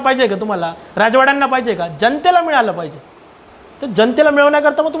लोकांना पाहिजे का, तुम्हाला राजवाड्यांना पाहिजे का, जनतेला मिळालं पाहिजे. तर जनतेला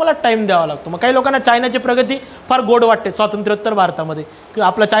मिळवण्याकरता मग तुम्हाला टाईम द्यावा लागतो. मग काही लोकांना चायनाची प्रगती फार गोड वाटते स्वातंत्र्योत्तर भारतामध्ये, की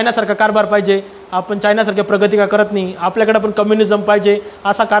आपला चायनासारखा कारभार पाहिजे, आपण चायनासारख्या प्रगती का करत नाही, आपल्याकडे पण कम्युनिझम पाहिजे,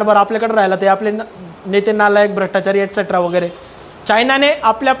 असा कारभार आपल्याकडे राहिला ते आपले नेते नालायक भ्रष्टाचारी एटसेट्रा वगैरे. चायनाने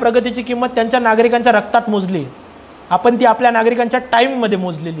आपल्या प्रगतीची किंमत त्यांच्या नागरिकांच्या रक्तात मोजली, आपण ती आपल्या नागरिकांच्या टाईममध्ये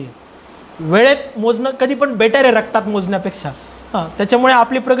मोजलेली आहे. वेळेत मोजणं कधी पण बेटर आहे रक्तात मोजण्यापेक्षा. त्याच्यामुळे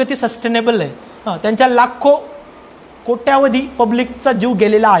आपली प्रगती सस्टेनेबल आहे. त्यांच्या लाखो कोट्यावधी पब्लिकचा जीव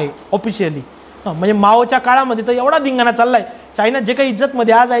गेलेला आहे ऑफिशियली. म्हणजे माओच्या काळामध्ये तर एवढा धिंगाणा चाललाय, चायना जे काही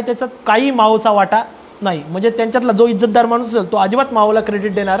इज्जतमध्ये आज आहे त्याच्यात काही माओचा वाटा नाही. म्हणजे त्यांच्यातला जो इज्जतदार माणूस असेल तो अजिबात माओला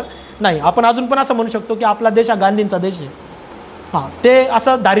क्रेडिट देणार नाही. आपण अजून पण असं म्हणू शकतो की आपला देश हा गांधींचा देश आहे. ते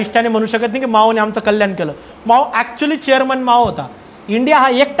असं धारिष्ट्याने म्हणू शकत नाही की माओने आमचं कल्याण केलं. माओ ॲक्च्युली चेअरमन माओ होता. इंडिया हा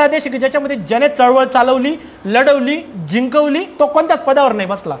एकटा देश आहे की ज्याच्यामध्ये ज्याने चळवळ चालवली, लढवली, जिंकवली, तो कोणत्याच पदावर नाही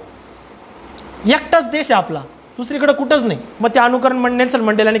बसला. एकटाच देश आहे आपला, दुसरीकडे कुठंच नाही. मग ते अनुकरण नेल्सन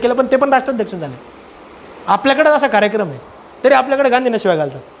मंडेलाने केलं, पण ते पण राष्ट्राध्यक्ष झाले. आपल्याकडे असा कार्यक्रम आहे, तरी आपल्याकडे गांधींना शिवाय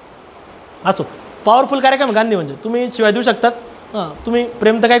घालतात. असो, पॉवरफुल कार्यक्रम गांधी म्हणजे तुम्ही शिवाय देऊ शकतात. तुम्ही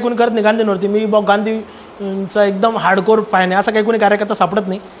प्रेम तर काही कोणी करत नाही गांधींवरती. मी गांधींचा एकदम हार्डकोर फॅन आहे असं काही कोणी कार्यकर्ता सापडत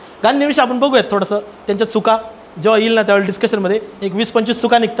नाही. गांधीविषयी आपण बघूयात थोडंसं. त्यांच्या चुका जेव्हा येईल ना त्यावेळेला डिस्कशनमध्ये एक 20-25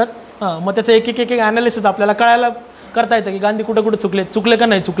 चुका निघतात. मग त्याचं एक एक ॲनालिसिस आपल्याला कळायला करता येतं की गांधी कुठं कुठं चुकले का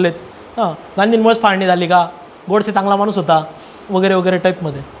नाही चुकलेत. गांधींमुळेच फाळणी झाली का, गोडसे चांगला माणूस होता वगैरे वगैरे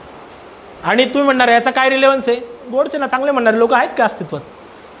टाईपमध्ये. आणि तुम्ही म्हणणार याचा काय रिलेव्हन्स आहे, गोडसे ना चांगले म्हणणारे लोक आहेत का अस्तित्वात.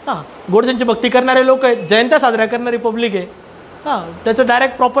 गोडसेंची भक्ती करणारे लोक आहेत, जयंत्या साजऱ्या करणारी पब्लिक आहे. त्याचं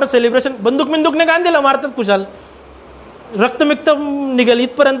डायरेक्ट प्रॉपर सेलिब्रेशन बंदूकने गांधीला मारतात कुशाल, रक्तमिक्त निघेल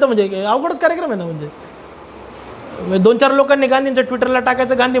इथपर्यंत. म्हणजे अवघडच कार्यक्रम आहे ना. म्हणजे 2-4 लोकांनी गांधींच्या ट्विटरला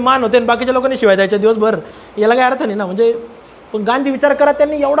टाकायचं गांधी मान होते आणि बाकीच्या लोकांनी शिवाय द्यायच्या दिवसभर, याला काही अर्थ नाही ना. म्हणजे पण गांधी विचार करा,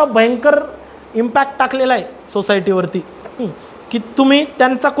 त्यांनी एवढा भयंकर इम्पॅक्ट टाकलेला आहे सोसायटीवरती की तुम्ही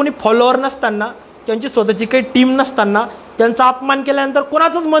त्यांचा कोणी फॉलोअर नसताना, त्यांची स्वतःची काही टीम नसताना, त्यांचा अपमान केल्यानंतर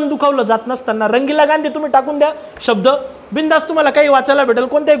कोणाचंच मन दुखावलं जात नसताना रंगीला गांधी तुम्ही टाकून द्या शब्द, बिंदास तुम्हाला काही वाचायला भेटेल,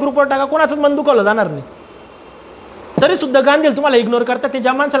 कोणत्याही ग्रुपवर टाका, कोणाचंच मन दुखावलं जाणार नाही. तरी सुद्धा गांधीला तुम्हाला इग्नोर करतात. ते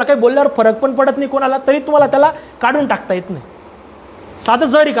ज्या माणसाला काही बोलल्यावर फरक पण पडत नाही कोणाला, तरी तुम्हाला त्याला काढून टाकता येत नाही. साधं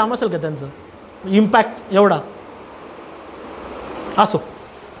जरी काम असेल का त्यांचं इम्पॅक्ट एवढा. असो,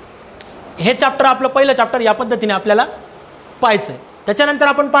 हे चॅप्टर आपलं पहिलं चॅप्टर या पद्धतीने आपल्याला पाहायचंय. त्याच्यानंतर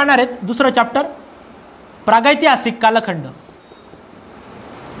आपण पाहणार आहेत दुसरं चॅप्टर, प्रागैतिहासिक कालखंड.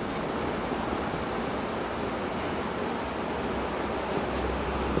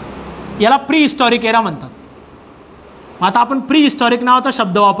 याला प्री हिस्टॉरिक एरा म्हणतात. आता आपण प्री हिस्टॉरिक नावाचा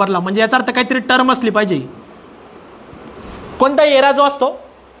शब्द वापरला म्हणजे याचा अर्थ काहीतरी टर्म असली पाहिजे. कोणताही एरा जो असतो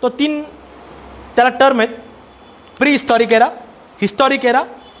तो 3 त्याला टर्म आहेत. Pre historic era, historic era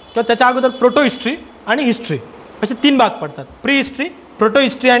किंवा त्याच्या अगोदर प्रोटो हिस्ट्री आणि हिस्ट्री, असे 3 भाग पडतात. प्री हिस्ट्री, प्रोटो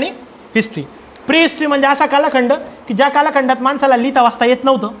हिस्ट्री आणि हिस्ट्री. प्री हिस्ट्री म्हणजे असा कालखंड की ज्या कालखंडात माणसाला लिहिता वाचता येत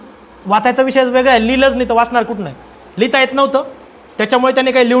नव्हतं. वाचायचा विषय वेगळा आहे, लिहिलंच नाही तर वाचणार कुठं नाही. लिहिता येत नव्हतं, त्याच्यामुळे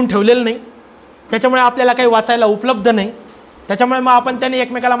त्याने काही लिहून ठेवलेलं नाही, त्याच्यामुळे आपल्याला काही वाचायला उपलब्ध नाही. त्याच्यामुळे मग आपण त्याने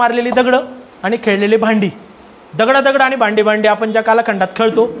एकमेकाला मारलेली दगडं आणि खेळलेली भांडी, दगड आणि भांडी आपण ज्या कालखंडात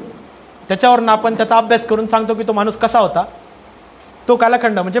खेळतो त्याच्यावरनं आपण त्याचा अभ्यास करून सांगतो की तो माणूस कसा होता. तो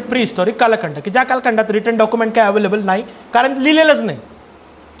कालखंड म्हणजे प्री हिस्टॉरिक कालखंड, की ज्या कालखंडात रिटन डॉक्युमेंट काय अवेलेबल नाही, कारण लिहिलेलंच नाही.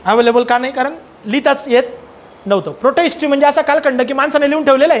 अवेलेबल का नाही, कारण लिहिताच येत नव्हतं. प्रोटो हिस्ट्री म्हणजे असा कालखंड की माणसाने लिहून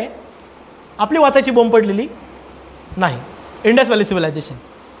ठेवलेलं आहे, आपली वाचायची बोंब पडलेली नाही. Indus valley civilisation,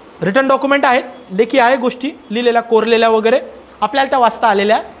 return document आहेत, लेखी आहे गोष्टी लिहिलेल्या कोरलेल्या वगैरे, आपल्याला त्या वाचता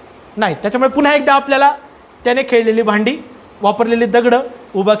आलेल्या नाहीत. त्याच्यामुळे पुन्हा एकदा आपल्याला त्याने खेळलेली भांडी, वापरलेली दगडं,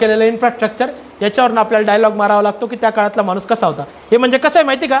 उभा केलेलं इन्फ्रास्ट्रक्चर, याच्यावरून आपल्याला डायलॉग मारावा लागतो की त्या काळातला माणूस कसा होता. हे म्हणजे कसं आहे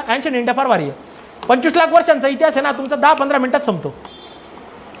माहिती का, अँशियंट इंडिया फार भारी आहे. 25 लाख वर्षांचा इतिहास आहे ना, तुमचा 10-15 मिनिटात संपतो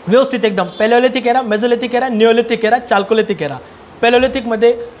व्यवस्थित एकदम. पॅलिओलिथिक era, मेझोलिथिक era, Neolithic era, chalcolithic era.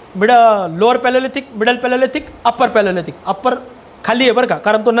 पॅलिओलिथिकमध्ये lower पॅलिओलिथिक, middle पॅलिओलिथिक, upper पॅलिओलिथिक. Upper खाली आहे बरं का,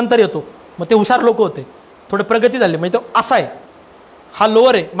 कारण तो नंतर येतो. मग ते हुशार लोक होते, थोडे प्रगती झाली. म्हणजे तो असा आहे, हा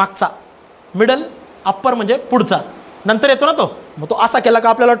लोअर आहे मागचा, मिडल, अप्पर म्हणजे पुढचा, नंतर येतो ना तो. मग तो असा केला का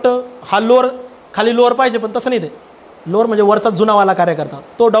आपल्याला वाटतं हा लोअर, खाली लोअर पाहिजे, पण तसं नाही. ते लोअर म्हणजे वरचा जुनावाला कार्यकर्ता,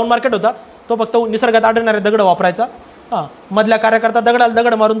 तो डाऊन मार्केट होता. तो फक्त निसर्गात आढळणारे दगड वापरायचा. मधल्या कार्यकर्ता दगडाला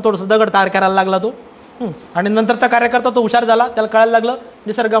दगड मारून थोडंसं दगड तयार करायला लागला तो. आणि नंतरचा कार्यकर्ता तो हुशार झाला, त्याला कळायला लागलं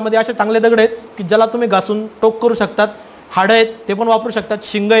निसर्गामध्ये असे चांगले दगड आहेत की ज्याला तुम्ही घासून टोक करू शकतात, हाडं आहेत ते पण वापरू शकतात,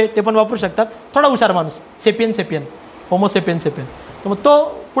 शिंग आहे ते पण वापरू शकतात. थोडा हुशार माणूस, सेपियन, होमोसेपियन. तर मग तो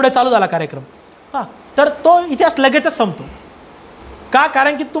पुढे चालू झाला कार्यक्रम. तर तो इतिहास लगेचच संपतो का,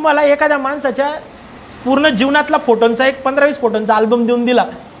 कारण की तुम्हाला एखाद्या माणसाच्या पूर्ण जीवनातला फोटोंचा एक 15-20 फोटोंचा अल्बम देऊन दिला,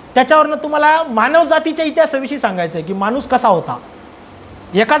 त्याच्यावरनं तुम्हाला मानव जातीच्या इतिहासाविषयी सांगायचं आहे की माणूस कसा होता.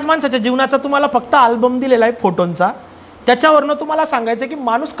 एकाच माणसाच्या जीवनाचा तुम्हाला फक्त अल्बम दिलेला आहे फोटोंचा, त्याच्यावरनं तुम्हाला सांगायचं की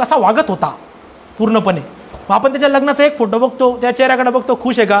माणूस कसा वागत होता पूर्णपणे. मग आपण त्याच्या लग्नाचा एक फोटो बघतो, त्या चेहऱ्याकडे बघतो,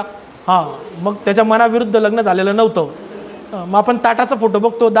 खुश आहे का, मग त्याच्या मनाविरुद्ध लग्न झालेलं नव्हतं. मग आपण ताटाचा फोटो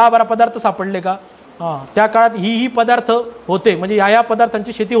बघतो, 10-12 पदार्थ सापडले का, त्या काळात ही पदार्थ होते, म्हणजे या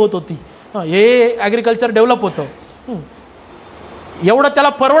पदार्थांची शेती होत होती, हे ॲग्रिकल्चर डेव्हलप होतं, एवढं त्याला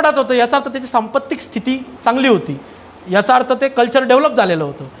परवडत होतं, याचा अर्थ त्याची सांपत्तिक स्थिती चांगली होती, याचा अर्थ ते कल्चर डेव्हलप झालेलं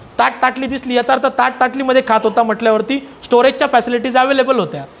होतं. ताटली दिसली याचा अर्थ ताटलीमध्ये खात होता म्हटल्यावरती स्टोरेजच्या फॅसिलिटीज अवेलेबल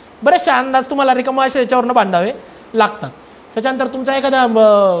होत्या. बरेचसे अंदाज तुम्हाला रिकामा असे याच्यावरनं बांधावे लागतात. त्याच्यानंतर तुमचा एखादा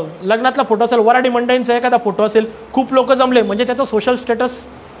लग्नातला फोटो असेल, वराडी मंडळींचा एखादा फोटो असेल, खूप लोक जमले म्हणजे त्याचं सोशल स्टेटस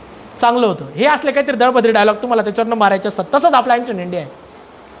चांगलं होतं. हे असले काहीतरी दळभद्री डायलॉग तुम्हाला त्याच्यावरनं मारायचे असतात. तसंच आपला अँशन इंडिया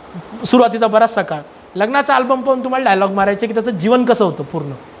आहे. सुरुवातीचा बराचसा काळ लग्नाचा अल्बम पाहून तुम्हाला डायलॉग मारायचे की त्याचं जीवन कसं होतं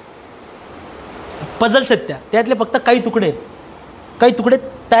पूर्ण. पझल्स आहेत त्यातले फक्त काही तुकडे आहेत, काही तुकडे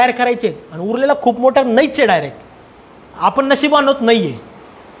तयार करायचे आहेत आणि उरलेला खूप मोठा नाहीच आहे डायरेक्ट. आपण नशिबान होत नाही आहे.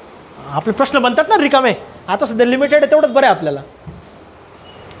 आपले प्रश्न बनतात ना रिकामे. आता सध्या लिमिटेड आहे तेवढंच बरं आहे आपल्याला.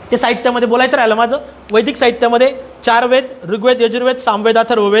 ते साहित्यामध्ये बोलायचं राहिलं माझं. वैदिक साहित्यामध्ये 4 वेद, ऋग्वेद, यजुर्वेद, सामवेद,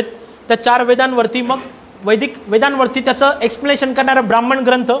 अथर्ववेद, त्या 4 वेदांवरती मग वैदिक वेदांवरती त्याचं एक्सप्लेनेशन करणारा ब्राह्मण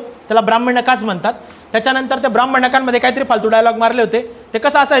ग्रंथ, त्याला ब्राह्मणकाच म्हणतात. त्याच्यानंतर त्या ब्राह्मणकांमध्ये काहीतरी फालतू डायलॉग मारले होते. ते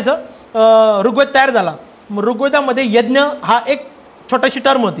कसं असायचं, ऋग्वेद तयार झाला, मग ऋग्वेदामध्ये यज्ञ हा एक छोटीशी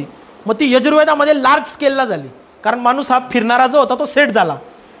टर्म होती. मग ती यजुर्वेदामध्ये लार्ज स्केलला झाली, कारण माणूस हा फिरणारा जो होता तो सेट झाला.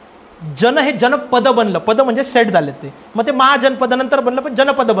 जन हे जनपद बनलं, पद म्हणजे सेट झाले ते. मग ते महाजनपदानंतर बनलं, पण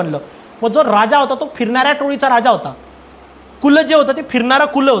जनपद बनलं. मग जो राजा होता तो फिरणाऱ्या टोळीचा राजा होता. कुल जे होतं ते फिरणारं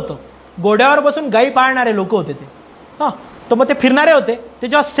कुल होतं. घोड्यावर बसून गाई पाळणारे लोक होते ते. हां, तर मग ते फिरणारे होते. ते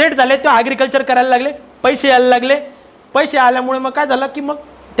जेव्हा सेट झाले तेव्हा ॲग्रिकल्चर करायला लागले, पैसे यायला लागले. पैसे आल्यामुळे मग काय झालं की मग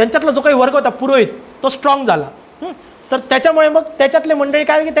त्यांच्यातला जो काही वर्ग होता पुरोहित तो स्ट्रॉंग झाला. तर त्याच्यामुळे मग त्याच्यातले मंडळी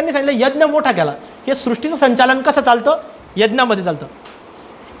काय की त्यांनी सांगितलं यज्ञ मोठा केला. हे सृष्टीचं संचालन कसं चालतं, यज्ञामध्ये चालतं.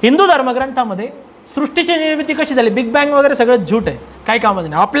 हिंदू धर्मग्रंथामध्ये सृष्टीची निर्मिती कशी झाली, बिग बँग वगैरे सगळं झूट आहे, काही कामाचं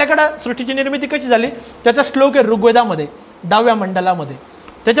नाही. आपल्याकडं सृष्टीची निर्मिती कशी झाली त्याचा श्लोक आहे ऋग्वेदामध्ये 10व्या मंडलामध्ये.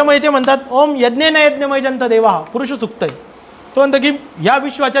 त्याच्यामुळे ते म्हणतात ओम यज्ञेन यज्ञमय जंत देवा, पुरुष सुक्त आहे. तो म्हणतो की या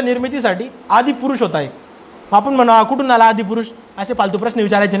विश्वाच्या निर्मितीसाठी आदी पुरुष होता एक. आपण म्हणा कुठून आला आदी पुरुष, असे फालतू प्रश्न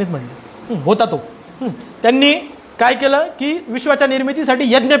विचारायचे नाहीत म्हणले. होता तो. त्यांनी काय केलं की विश्वाच्या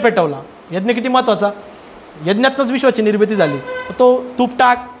निर्मितीसाठी यज्ञ पेटवला. यज्ञ किती महत्त्वाचा, यज्ञातनंच विश्वाची निर्मिती झाली. तो तूप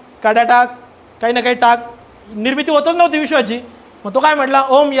टाक, काड्या टाक, काही ना काही टाक, निर्मिती होतच नव्हती विश्वाची. मग तो काय म्हटला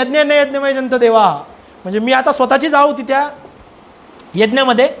ओम यज्ञेन यज्ञमय जंत देवा, म्हणजे मी आता स्वतःचीच आहुती त्या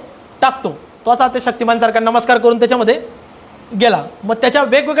यज्ञामध्ये टाकतो. तो असा ते शक्तिमानसारखा नमस्कार करून त्याच्यामध्ये गेला. मग त्याच्या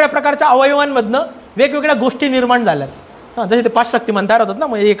वेगवेगळ्या प्रकारच्या अवयवांमधनं वेगवेगळ्या गोष्टी निर्माण झाल्यात. हां, जसे ते 5 शक्तिमान तयार होतात ना,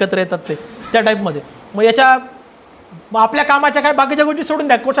 मग एकत्र येतात ते त्या टाईपमध्ये. मग याच्या मग आपल्या कामाच्या काय बाकीच्या गोष्टी सोडून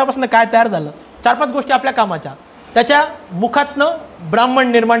द्या, कोशापासून काय तयार झालं, 4-5 गोष्टी आपल्या कामाच्या. त्याच्या मुखातनं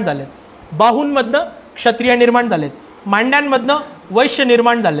ब्राह्मण निर्माण झालेत, बाहूंमधनं क्षत्रिय निर्माण झालेत, मांड्यांमधनं वैश्य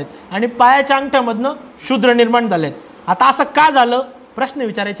निर्माण झालेत आणि पायाच्या अंगठ्यामधनं शूद्र निर्माण झालेत. आता असं का झालं प्रश्न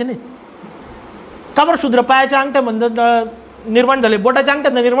विचारायचे नाहीत. का बरं शूद्र पायाच्या अंगठ्यामधनं निर्माण झाले, बोटाच्या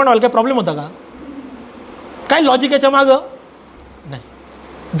अंगठ्यातनं निर्माण व्हायला काही प्रॉब्लेम होता का, काही लॉजिक याच्या मागं नाही.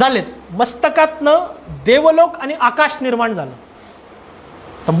 झालेत. मस्तकातनं देवलोक आणि आकाश निर्माण झालं.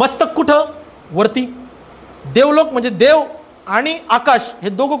 तर मस्तक कुठं, वरती. देवलोक म्हणजे देव आणि आकाश हे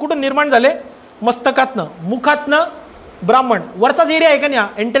दोघं कुठं निर्माण झाले, मस्तकातनं. मुखातनं ब्राह्मण, वरचाच एरिया आहे का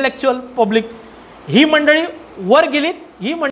नाही इंटेलेक्च्युअल पब्लिक. ही मंडळी वर गेलीत, ही